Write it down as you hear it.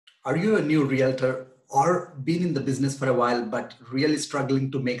Are you a new realtor or been in the business for a while but really struggling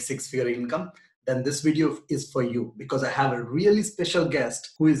to make six-figure income? Then this video is for you because I have a really special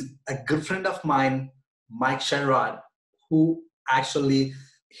guest who is a good friend of mine, Mike Sherrard, who actually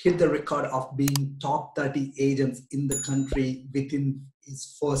hit the record of being top 30 agents in the country within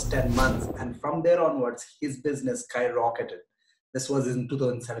his first 10 months. And from there onwards, his business skyrocketed. This was in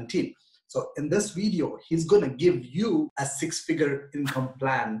 2017. So in this video, he's going to give you a six-figure income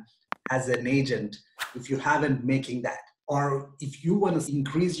plan as an agent if you haven't making that. Or if you want to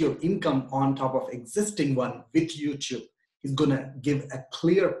increase your income on top of existing one with YouTube, he's going to give a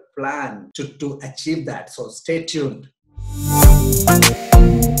clear plan to achieve that. So stay tuned.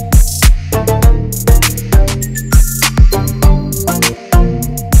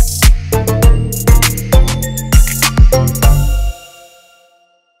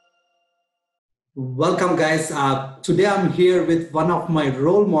 Welcome, guys. Today I'm here with one of my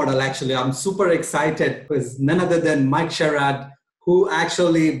role model. Actually, I'm super excited because none other than Mike Sherrard, who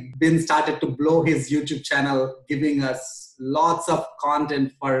actually been started to blow his YouTube channel, giving us lots of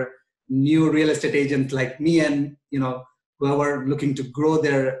content for new real estate agents like me and whoever looking to grow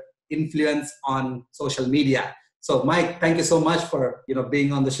their influence on social media. So, Mike, thank you so much for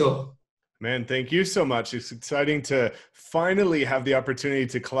being on the show. Man, thank you so much. It's exciting to finally have the opportunity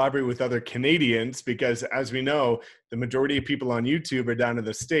to collaborate with other Canadians because, as we know, the majority of people on YouTube are down in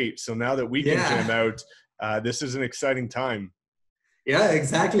the States. So now that we can jam out, this is an exciting time. Yeah,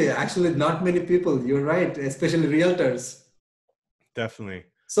 exactly. Actually, not many people. You're right, especially realtors. Definitely.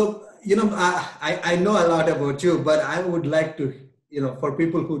 So, I know a lot about you, but I would like to, for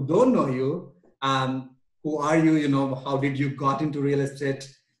people who don't know you, who are you, how did you got into real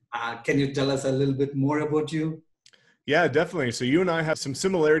estate? Can you tell us a little bit more about you? Yeah, definitely. So you and I have some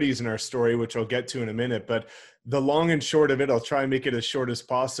similarities in our story, which I'll get to in a minute. But the long and short of it, I'll try and make it as short as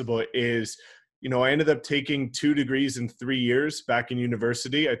possible, is, I ended up taking 2 degrees in 3 years back in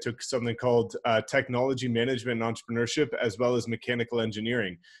university. I took something called technology management and entrepreneurship, as well as mechanical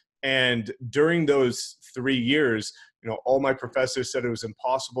engineering. And during those 3 years, all my professors said it was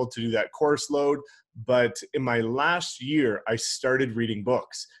impossible to do that course load. But in my last year, I started reading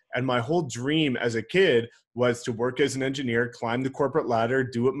books. And my whole dream as a kid was to work as an engineer, climb the corporate ladder,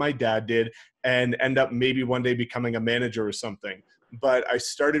 do what my dad did, and end up maybe one day becoming a manager or something. But I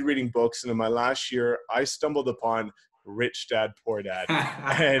started reading books, and in my last year, I stumbled upon Rich Dad, Poor Dad.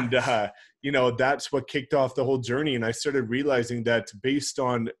 And, that's what kicked off the whole journey. And I started realizing that based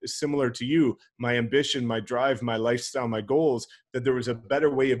on, similar to you, my ambition, my drive, my lifestyle, my goals, that there was a better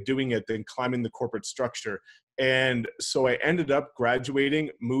way of doing it than climbing the corporate structure. And so I ended up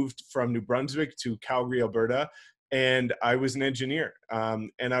graduating, moved from New Brunswick to Calgary, Alberta, and I was an engineer.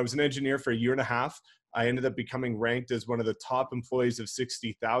 And I was an engineer for a year and a half. I ended up becoming ranked as one of the top employees of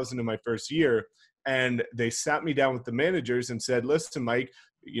 60,000 in my first year. And they sat me down with the managers and said, listen, Mike,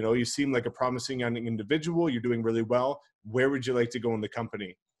 you seem like a promising young individual. You're doing really well. Where would you like to go in the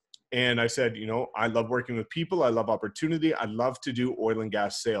company? And I said, I love working with people. I love opportunity. I love to do oil and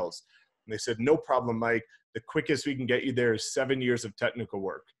gas sales. And they said, no problem, Mike. The quickest we can get you there is 7 years of technical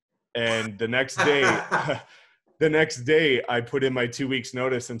work. And the next day, I put in my 2 weeks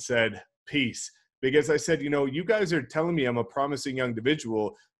notice and said, peace. Because I said, you guys are telling me I'm a promising young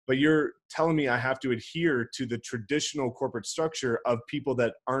individual, but you're telling me I have to adhere to the traditional corporate structure of people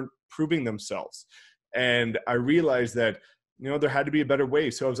that aren't proving themselves. And I realized that, there had to be a better way.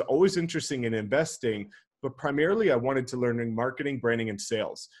 So I was always interested in investing, but primarily I wanted to learn in marketing, branding, and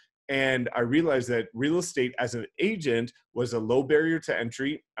sales. And I realized that real estate as an agent was a low barrier to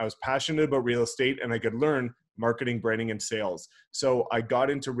entry. I was passionate about real estate and I could learn marketing, branding, and sales. So I got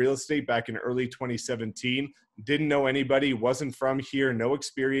into real estate back in early 2017, didn't know anybody, wasn't from here, no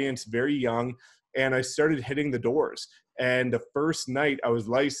experience, very young. And I started hitting the doors. And the first night I was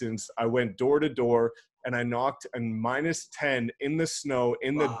licensed, I went door to door and I knocked on -10 in the snow,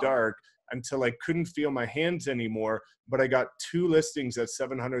 in the dark, until I couldn't feel my hands anymore. But I got 2 listings at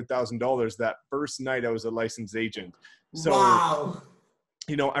 $700,000 that first night I was a licensed agent. So, wow.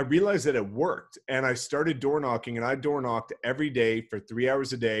 I realized that it worked, and I started door knocking, and I door knocked every day for 3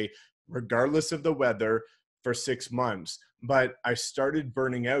 hours a day, regardless of the weather, for 6 months. But I started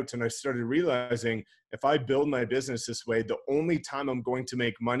burning out, and I started realizing if I build my business this way, the only time I'm going to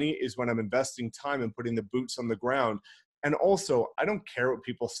make money is when I'm investing time and putting the boots on the ground. And also, I don't care what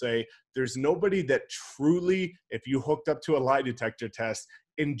people say. There's nobody that truly, if you hooked up to a lie detector test,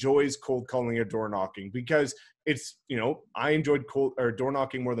 enjoys cold calling or door knocking, because it's, I enjoyed door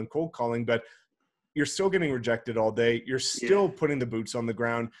knocking more than cold calling, but you're still getting rejected all day. You're Yeah. still putting the boots on the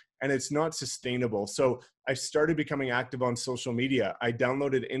ground, and it's not sustainable. So I started becoming active on social media. I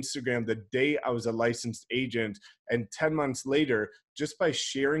downloaded Instagram the day I was a licensed agent. And 10 months later, just by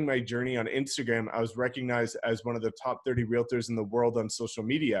sharing my journey on Instagram, I was recognized as one of the top 30 realtors in the world on social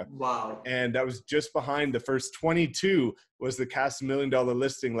media. Wow. And that was just behind the first 22 was the Cast $1 Million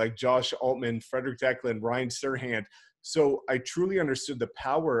listing, like Josh Altman, Frederick Declan, Ryan Serhant. So I truly understood the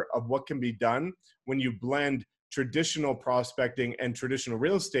power of what can be done when you blend traditional prospecting and traditional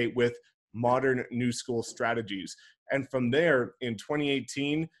real estate with modern new school strategies. And from there, in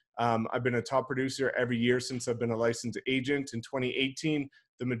 2018, I've been a top producer every year since I've been a licensed agent. In 2018,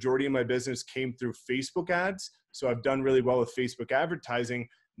 the majority of my business came through Facebook ads. So I've done really well with Facebook advertising.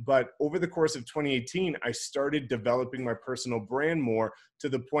 But over the course of 2018, I started developing my personal brand more, to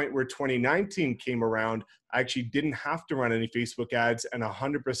the point where 2019 came around. I actually didn't have to run any Facebook ads, and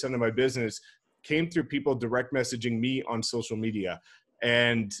 100% of my business came through people direct messaging me on social media.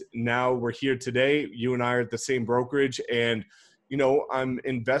 And now we're here today. You and I are at the same brokerage, and I'm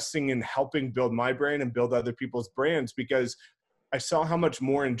investing in helping build my brand and build other people's brands, because I saw how much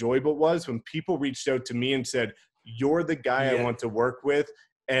more enjoyable it was when people reached out to me and said, "You're the guy I Yeah. want to work with."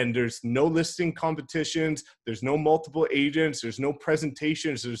 And there's no listing competitions. There's no multiple agents. There's no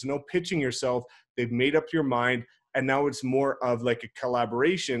presentations. There's no pitching yourself. They've made up your mind. And now it's more of like a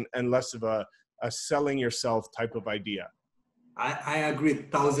collaboration and less of a selling yourself type of idea. I agree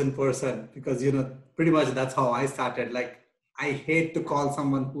 1000%, because pretty much that's how I started. Like, I hate to call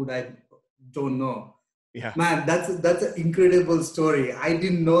someone who I don't know. Yeah. Man, that's an incredible story. I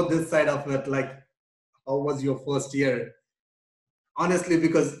didn't know this side of it. Like, how was your first year? Honestly,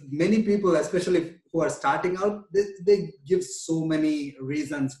 because many people, especially who are starting out, they give so many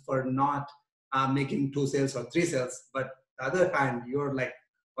reasons for not making 2 sales or 3 sales. But the other hand, you're like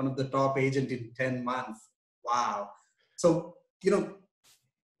one of the top agent in 10 months. Wow. So,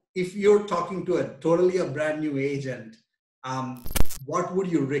 if you're talking to a brand new agent, what would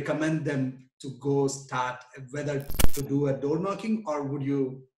you recommend them to go start, whether to do a door knocking, or would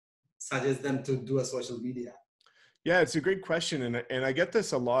you suggest them to do a social media? Yeah, it's a great question. And I get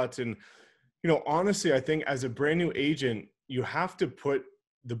this a lot. And, honestly, I think as a brand new agent, you have to put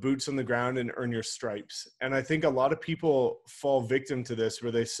the boots on the ground and earn your stripes. And I think a lot of people fall victim to this,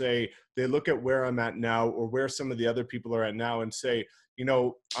 where they look at where I'm at now, or where some of the other people are at now, and say,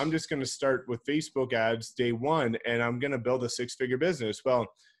 I'm just going to start with Facebook ads day one, and I'm going to build a 6-figure business. Well,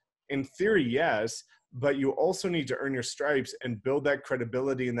 in theory, yes, but you also need to earn your stripes and build that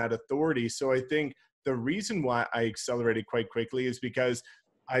credibility and that authority. So I think the reason why I accelerated quite quickly is because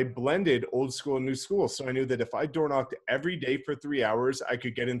I blended old school and new school. So I knew that if I door knocked every day for 3 hours, I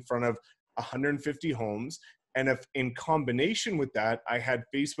could get in front of 150 homes. And if in combination with that, I had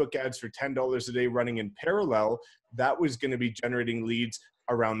Facebook ads for $10 a day running in parallel, that was going to be generating leads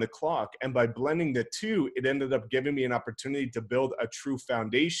around the clock. And by blending the two, it ended up giving me an opportunity to build a true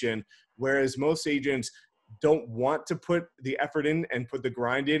foundation. Whereas most agents don't want to put the effort in and put the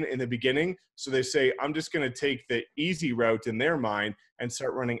grind in the beginning. So they say, I'm just going to take the easy route in their mind and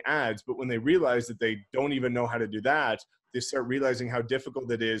start running ads. But when they realize that they don't even know how to do that, they start realizing how difficult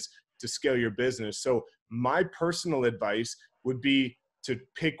it is to scale your business. So my personal advice would be to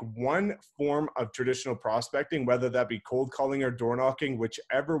pick one form of traditional prospecting, whether that be cold calling or door knocking,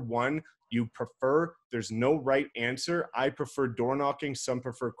 whichever one you prefer. There's no right answer. I prefer door knocking. Some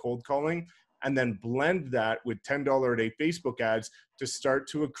prefer cold calling. And then blend that with $10 a day Facebook ads to start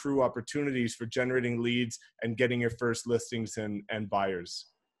to accrue opportunities for generating leads and getting your first listings and buyers.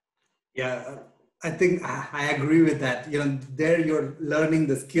 Yeah, I think I agree with that. There you're learning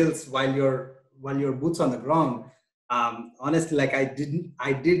the skills while you're boots on the ground. Honestly, like I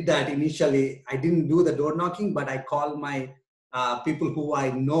did that initially. I didn't do the door knocking, but I called my people who I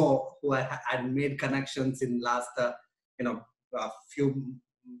know, who I had made connections in last few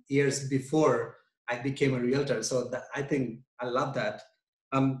years before I became a realtor. So I think I love that.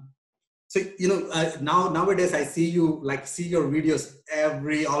 Um, so nowadays I see your videos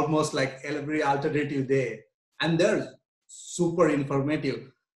almost like every alternative day, and they're super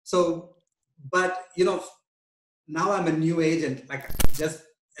informative. So, but now I'm a new agent. Like, just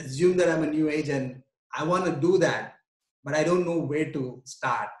assume that I'm a new agent. I want to do that, but I don't know where to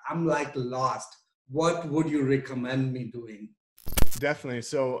start. I'm like lost. What would you recommend me doing? Definitely.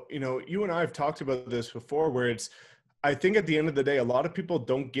 So, you and I have talked about this before, where I think at the end of the day, a lot of people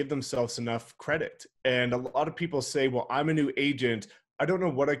don't give themselves enough credit. And a lot of people say, well, I'm a new agent. I don't know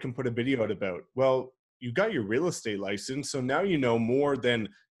what I can put a video out about. Well, you got your real estate license. So now you know more than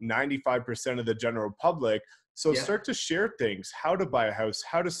 95% of the general public. So Yeah. start to share things, how to buy a house,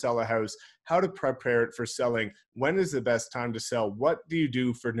 how to sell a house, how to prepare it for selling, when is the best time to sell, what do you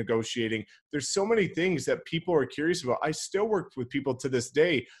do for negotiating. There's so many things that people are curious about. I still work with people to this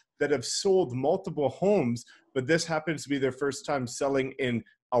day that have sold multiple homes, but this happens to be their first time selling in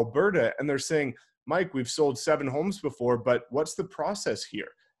Alberta. And they're saying, Mike, we've sold 7 homes before, but what's the process here?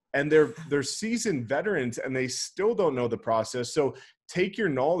 And they're seasoned veterans and they still don't know the process. So take your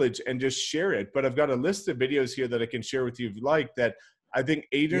knowledge and just share it. But I've got a list of videos here that I can share with you if you like, that I think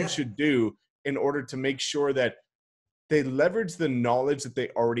agents Yeah. should do in order to make sure that they leverage the knowledge that they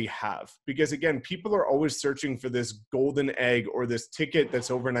already have. Because again, people are always searching for this golden egg or this ticket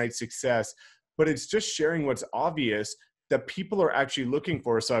that's overnight success, but it's just sharing what's obvious that people are actually looking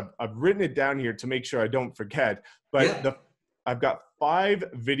for. So I've written it down here to make sure I don't forget, but Yeah. I've got 5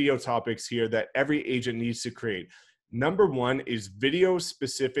 video topics here that every agent needs to create. Number 1 is video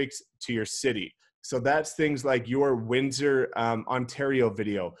specifics to your city. So that's things like your Windsor, Ontario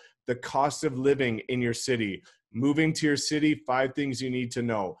video, the cost of living in your city, moving to your city, 5 things you need to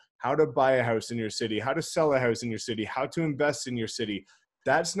know, how to buy a house in your city, how to sell a house in your city, how to invest in your city.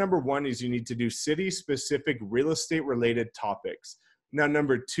 That's number 1, is you need to do city specific real estate related topics. Now,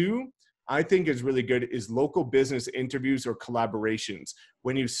 number 2, I think is really good, is local business interviews or collaborations.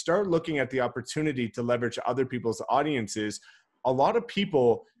 When you start looking at the opportunity to leverage other people's audiences, a lot of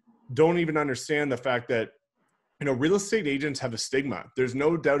people don't even understand the fact that, you know, real estate agents have a stigma. There's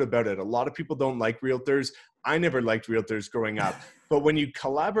no doubt about it. A lot of people don't like realtors. I never liked realtors growing up. But when you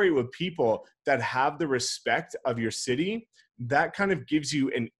collaborate with people that have the respect of your city, that kind of gives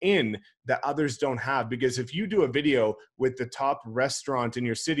you an in that others don't have. Because if you do a video with the top restaurant in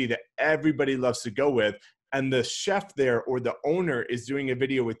your city that everybody loves to go with, and the chef there or the owner is doing a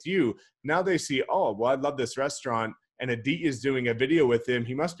video with you, now they see, oh, well, I love this restaurant, and Aditya is doing a video with him.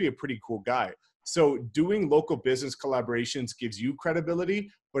 He must be a pretty cool guy. So doing local business collaborations gives you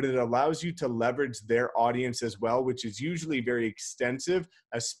credibility, but it allows you to leverage their audience as well, which is usually very extensive,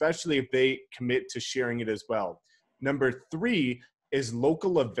 especially if they commit to sharing it as well. Number 3 is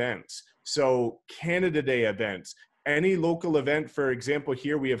local events. So Canada Day events, any local event. For example,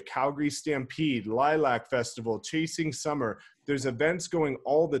 here we have Calgary Stampede, Lilac Festival, Chasing Summer. There's events going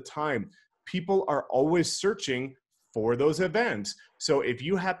all the time. People are always searching for those events. So if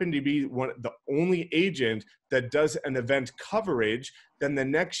you happen to be the only agent that does an event coverage, then the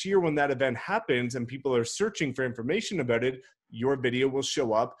next year when that event happens and people are searching for information about it, your video will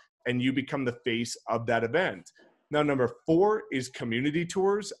show up and you become the face of that event. Now, number 4 is community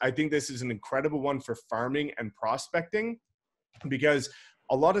tours. I think this is an incredible one for farming and prospecting, because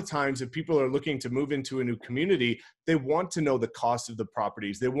a lot of times if people are looking to move into a new community, they want to know the cost of the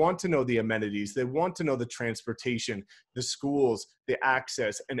properties. They want to know the amenities. They want to know the transportation, the schools, the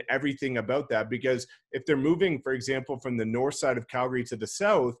access, and everything about that. Because if they're moving, for example, from the north side of Calgary to the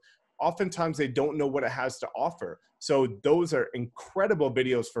south, oftentimes they don't know what it has to offer. So those are incredible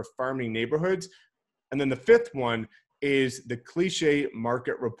videos for farming neighborhoods. And then the 5th one is the cliche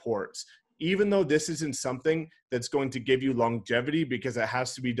market reports. Even though this isn't something that's going to give you longevity because it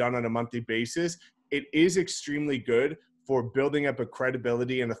has to be done on a monthly basis, it is extremely good for building up a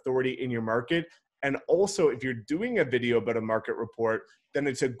credibility and authority in your market. And also, if you're doing a video about a market report, then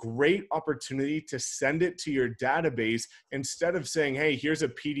it's a great opportunity to send it to your database. Instead of saying, hey, here's a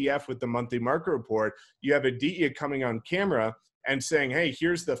PDF with the monthly market report, you have Aditya coming on camera and saying, hey,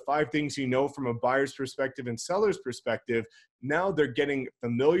 here's the 5 things you know from a buyer's perspective and seller's perspective. Now they're getting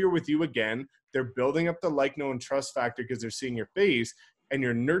familiar with you again. They're building up the like, know, and trust factor because they're seeing your face, and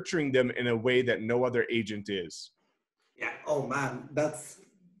you're nurturing them in a way that no other agent is. Yeah. Oh man, that's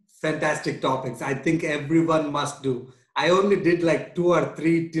fantastic topics. I think everyone must do. I only did like 2 or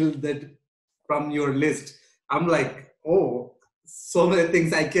 3 till that from your list. I'm like, oh, so many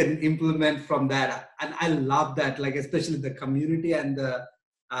things I can implement from that. And I love that, like especially the community and the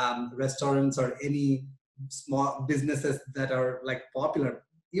restaurants or any small businesses that are like popular.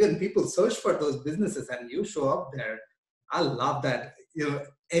 Even people search for those businesses and you show up there. I love that. You know,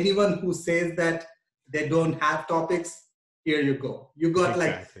 anyone who says that they don't have topics, here you go. You got like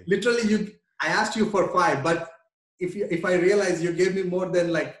Exactly. literally I asked you for 5, but if I realize you gave me more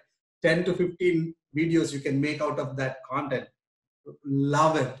than like 10 to 15 videos you can make out of that content.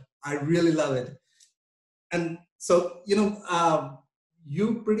 Love it. I really love it. And so,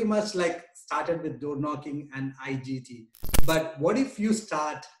 you pretty much like started with door knocking and IGT. But what if you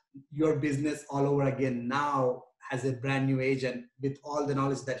start your business all over again now as a brand new agent with all the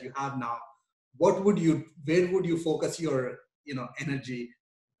knowledge that you have now? Where would you focus your, energy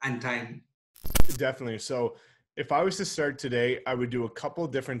and time? Definitely. So If I was to start today, I would do a couple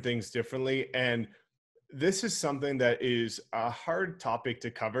different things differently. And this is something that is a hard topic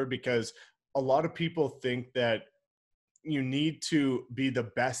to cover because a lot of people think that you need to be the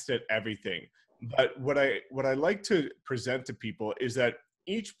best at everything. But what I like to present to people is that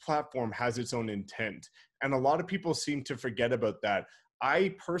each platform has its own intent. And a lot of people seem to forget about that.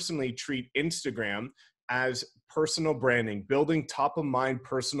 I personally treat Instagram as personal branding, building top of mind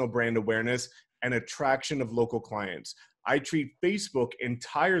personal brand awareness and attraction of local clients. I treat Facebook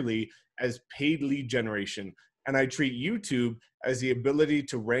entirely as paid lead generation. And I treat YouTube as the ability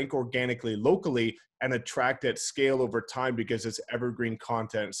to rank organically locally and attract at scale over time because it's evergreen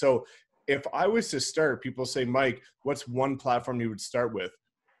content. So if I was to start, people say, Mike, what's one platform you would start with?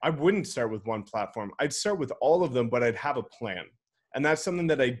 I wouldn't start with one platform. I'd start with all of them, but I'd have a plan. And that's something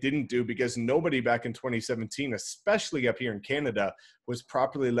that I didn't do because nobody back in 2017, especially up here in Canada, was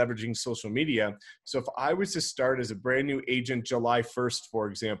properly leveraging social media. So if I was to start as a brand new agent July 1st, for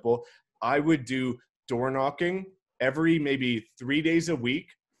example, I would do door knocking every maybe 3 days a week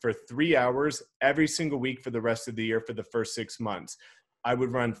for 3 hours every single week for the rest of the year for the first 6 months. I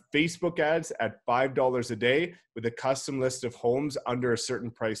would run Facebook ads at $5 a day with a custom list of homes under a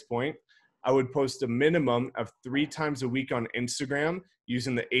certain price point. I would post a minimum of 3 times a week on Instagram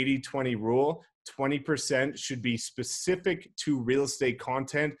using the 80-20 rule. 20% should be specific to real estate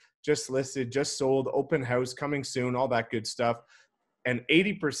content, just listed, just sold, open house, coming soon, all that good stuff. And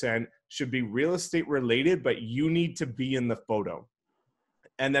 80% should be real estate related, but you need to be in the photo.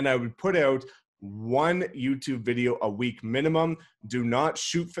 And then I would put out 1 YouTube video a week minimum. Do not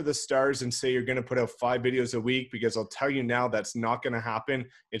shoot for the stars and say you're going to put out 5 videos a week, because I'll tell you now that's not going to happen.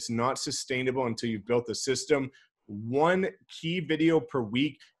 It's not sustainable until you've built a system. 1 key video per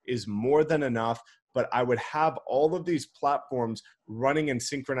week is more than enough, but I would have all of these platforms running in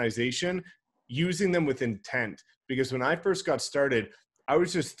synchronization, using them with intent. Because when I first got started, I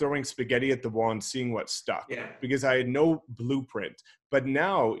was just throwing spaghetti at the wall and seeing what stuck, because I had no blueprint. But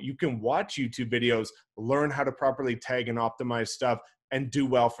now you can watch YouTube videos, learn how to properly tag and optimize stuff, and do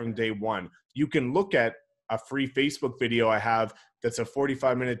well from day one. You can look at a free Facebook video I have that's a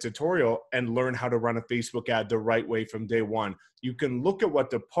 45-minute tutorial and learn how to run a Facebook ad the right way from day one. You can look at what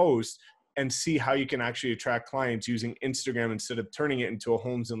to post and see how you can actually attract clients using Instagram instead of turning it into a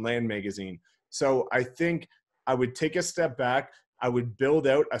homes and land magazine. So I think I would take a step back. I would build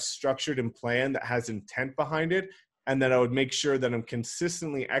out a structured and plan that has intent behind it. And then I would make sure that I'm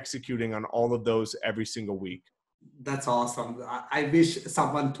consistently executing on all of those every single week. That's awesome. I wish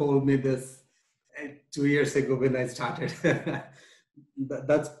someone told me this 2 years ago when I started.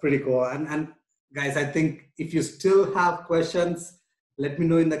 That's pretty cool. And guys, I think if you still have questions, let me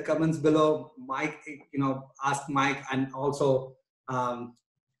know in the comments below. Mike, ask Mike. And also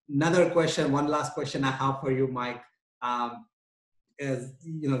another question, one last question I have for you, Mike. Is,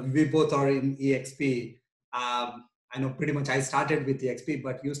 we both are in EXP. I know pretty much I started with EXP,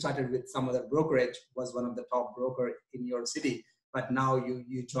 but you started with some other brokerage, was one of the top broker in your city, but now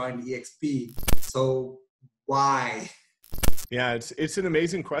you joined EXP. So why? Yeah, it's an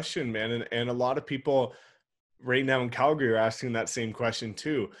amazing question, man. And a lot of people right now in Calgary are asking that same question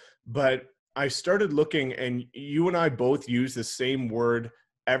too. But I started looking, and you and I both use the same word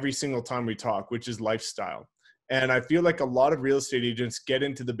every single time we talk, which is lifestyle. And I feel like a lot of real estate agents get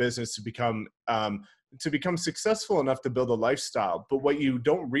into the business to become successful enough to build a lifestyle. But what you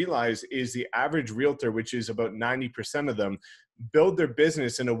don't realize is the average realtor, which is about 90% of them, build their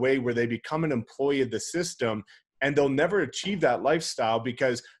business in a way where they become an employee of the system, and they'll never achieve that lifestyle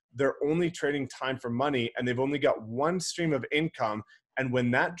because they're only trading time for money, and they've only got one stream of income. And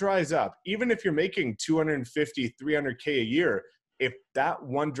when that dries up, even if you're making 250, 300K a year, if that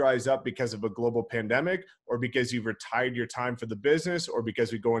one dries up because of a global pandemic, or because you've retired your time for the business, or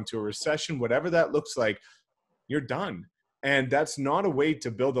because we go into a recession, whatever that looks like, you're done. And that's not a way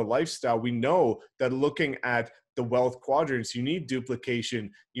to build a lifestyle. We know that looking at the wealth quadrants, you need duplication,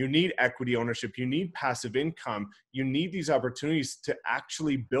 you need equity ownership, you need passive income, you need these opportunities to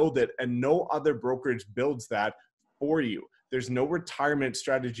actually build it. And no other brokerage builds that for you. There's no retirement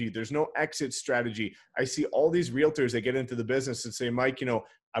strategy. There's no exit strategy. I see all these realtors that get into the business and say, Mike,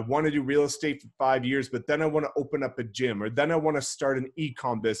 I want to do real estate for 5 years, but then I want to open up a gym, or then I want to start an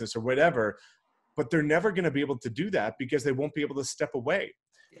e-com business or whatever. But they're never going to be able to do that because they won't be able to step away.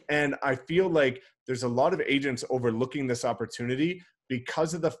 And I feel like there's a lot of agents overlooking this opportunity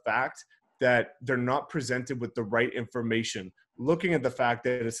because of the fact that they're not presented with the right information. Looking at the fact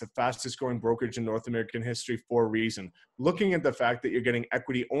that it's the fastest growing brokerage in North American history for a reason. Looking at the fact that you're getting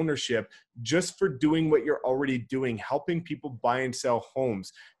equity ownership just for doing what you're already doing, helping people buy and sell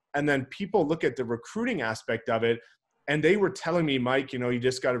homes. And then people look at the recruiting aspect of it, and they were telling me, Mike, you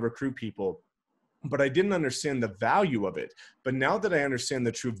just got to recruit people. But I didn't understand the value of it. But now that I understand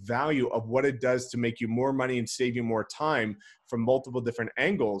the true value of what it does to make you more money and save you more time from multiple different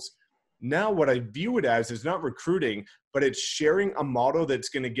angles, now what I view it as is not recruiting, but it's sharing a model that's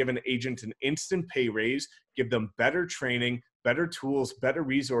going to give an agent an instant pay raise, give them better training, better tools, better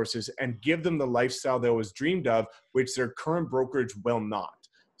resources, and give them the lifestyle that was dreamed of, which their current brokerage will not.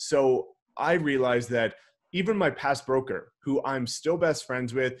 So I realized that even my past broker, who I'm still best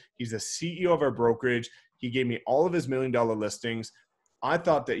friends with, he's the CEO of our brokerage. He gave me all of his $1 million listings. I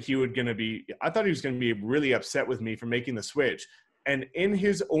thought he was going to be really upset with me for making the switch. And in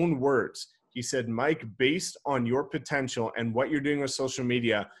his own words, he said, Mike, based on your potential and what you're doing with social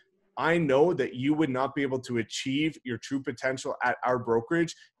media, I know that you would not be able to achieve your true potential at our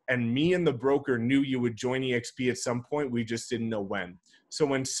brokerage. And me and the broker knew you would join EXP at some point. We just didn't know when. So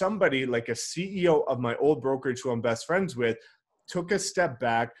when somebody like a CEO of my old brokerage, who I'm best friends with, took a step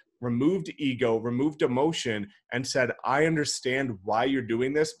back, removed ego, removed emotion, and said, I understand why you're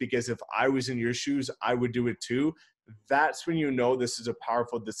doing this, because if I was in your shoes, I would do it too. That's when you know this is a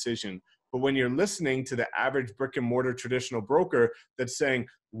powerful decision. But when you're listening to the average brick and mortar traditional broker that's saying,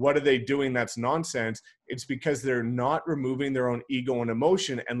 what are they doing? That's nonsense. It's because they're not removing their own ego and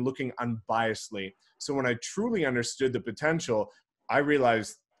emotion and looking unbiasedly. So when I truly understood the potential, I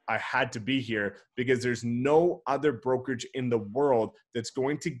realized I had to be here, because there's no other brokerage in the world that's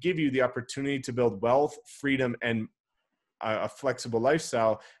going to give you the opportunity to build wealth, freedom, and a flexible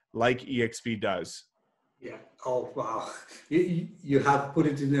lifestyle like EXP does. Yeah. Oh, wow. You have put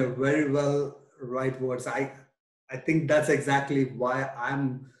it in a very well right words. I think that's exactly why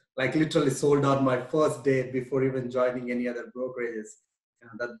I'm like literally sold out my first day before even joining any other brokerages.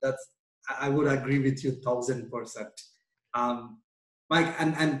 That's I would agree with you 1,000%. Um, Mike,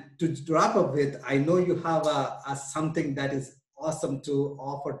 and to wrap up with, I know you have a something that is awesome to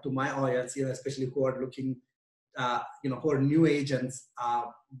offer to my audience, especially who are looking, who are new agents,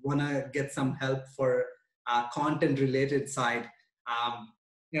 want to get some help for content related side. Um,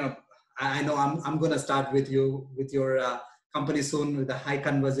 you know, I know I'm going to start with you with your company soon with a high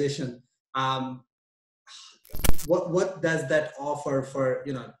conversation. Um, what does that offer for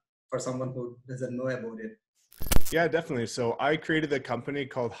for someone who doesn't know about it? Yeah, definitely. So I created a company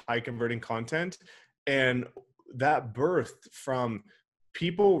called High Converting Content, and that birthed from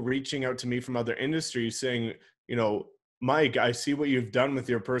people reaching out to me from other industries saying, Mike, I see what you've done with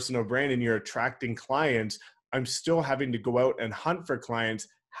your personal brand and you're attracting clients. I'm still having to go out and hunt for clients.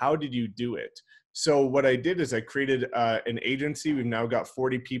 How did you do it? So what I did is I created an agency. We've now got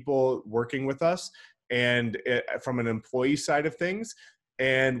 40 people working with us, and from an employee side of things.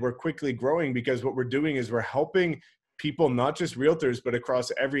 And we're quickly growing, because what we're doing is we're helping people, not just realtors, but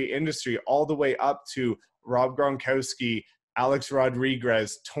across every industry, all the way up to Rob Gronkowski, Alex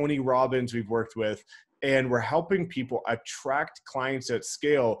Rodriguez, Tony Robbins we've worked with. And we're helping people attract clients at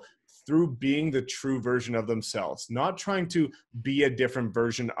scale through being the true version of themselves, not trying to be a different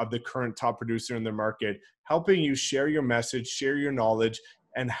version of the current top producer in the market, helping you share your message, share your knowledge,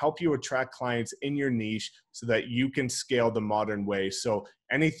 and help you attract clients in your niche so that you can scale the modern way. So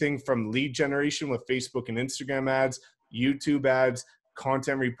anything from lead generation with Facebook and Instagram ads, YouTube ads,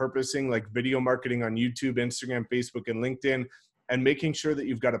 content repurposing like video marketing on YouTube, Instagram, Facebook, and LinkedIn, and making sure that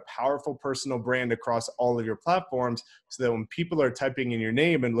you've got a powerful personal brand across all of your platforms, so that when people are typing in your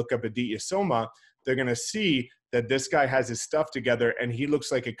name and look up Aditya Soma, they're going to see that this guy has his stuff together and he looks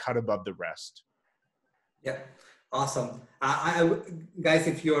like a cut above the rest. Yeah, awesome. Guys,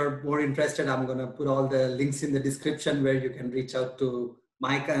 if you're more interested, I'm going to put all the links in the description where you can reach out to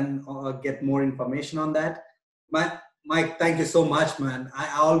Mike and get more information on that. Mike, thank you so much, man.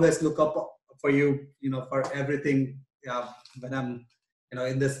 I always look up for you, for everything when I'm,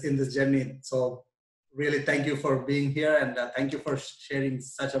 in this journey. So really thank you for being here, and thank you for sharing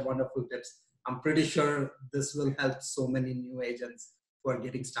such a wonderful tips. I'm pretty sure this will help so many new agents who are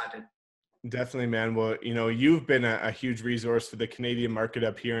getting started. Definitely, man. Well, you've been a huge resource for the Canadian market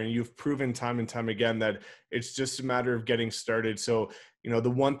up here, and you've proven time and time again that it's just a matter of getting started. So, the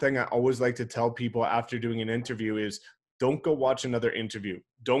one thing I always like to tell people after doing an interview is, don't go watch another interview.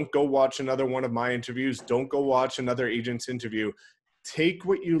 Don't go watch another one of my interviews. Don't go watch another agent's interview. Take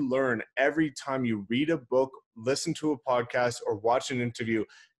what you learn every time you read a book, listen to a podcast, or watch an interview,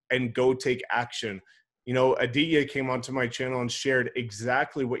 and go take action. Aditya came onto my channel and shared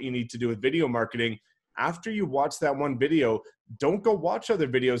exactly what you need to do with video marketing. After you watch that one video, don't go watch other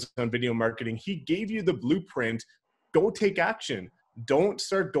videos on video marketing. He gave you the blueprint. Go take action. Don't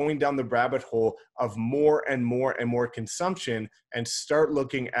start going down the rabbit hole of more and more and more consumption, and start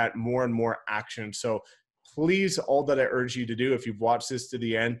looking at more and more action. So please, all that I urge you to do, if you've watched this to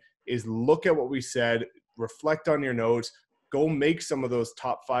the end, is look at what we said, reflect on your notes, go make some of those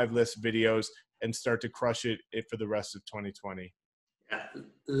top 5 list videos, and start to crush it for the rest of 2020. Yeah,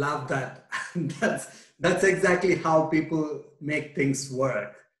 love that. That's exactly how people make things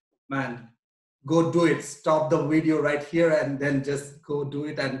work. Man, go do it. Stop the video right here and then just go do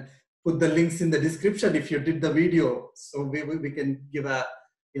it, and put the links in the description if you did the video. So we can give a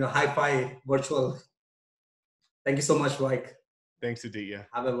high five virtual. Thank you so much, Mike. Thanks, Aditya.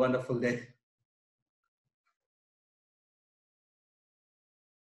 Have a wonderful day.